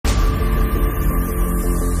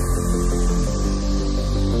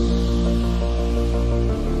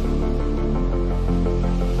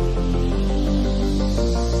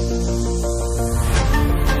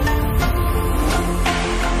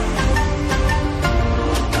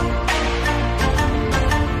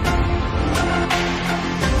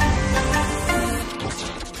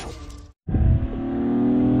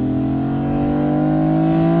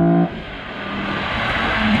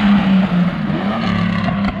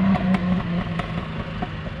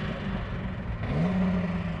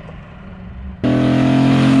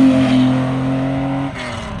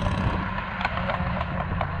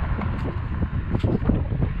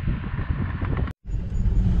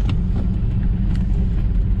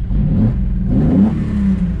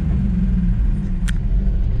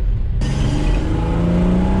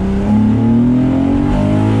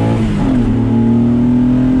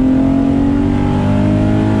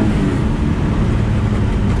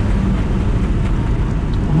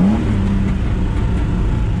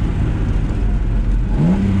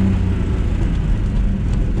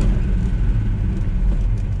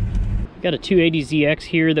Got a 280ZX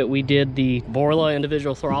here that we did the Borla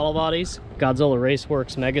individual throttle bodies. Godzilla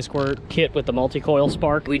Raceworks Megasquirt kit with the multi-coil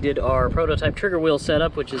spark. We did our prototype trigger wheel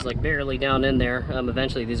setup, which is like barely down in there.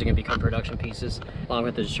 Eventually these are gonna become production pieces, along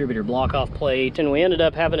with the distributor block-off plate. And we ended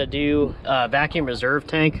up having to do a vacuum reserve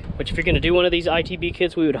tank, which if you're gonna do one of these ITB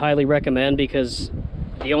kits, we would highly recommend, because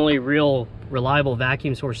the only real reliable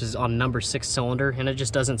vacuum source is on number 6 cylinder, and it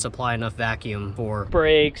just doesn't supply enough vacuum for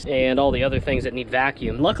brakes and all the other things that need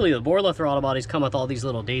vacuum. Luckily, the Borla throttle bodies come with all these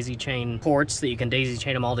little daisy chain ports that you can daisy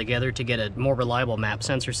chain them all together to get a more reliable map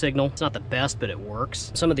sensor signal. It's not the best, but it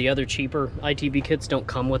works. Some of the other cheaper ITB kits don't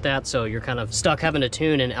come with that, so you're kind of stuck having to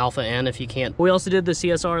tune in alpha N if you can't. We also did the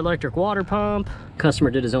CSR electric water pump.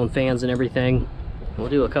 Customer did his own fans and everything. We'll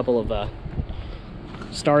do a couple of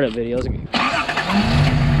startup videos.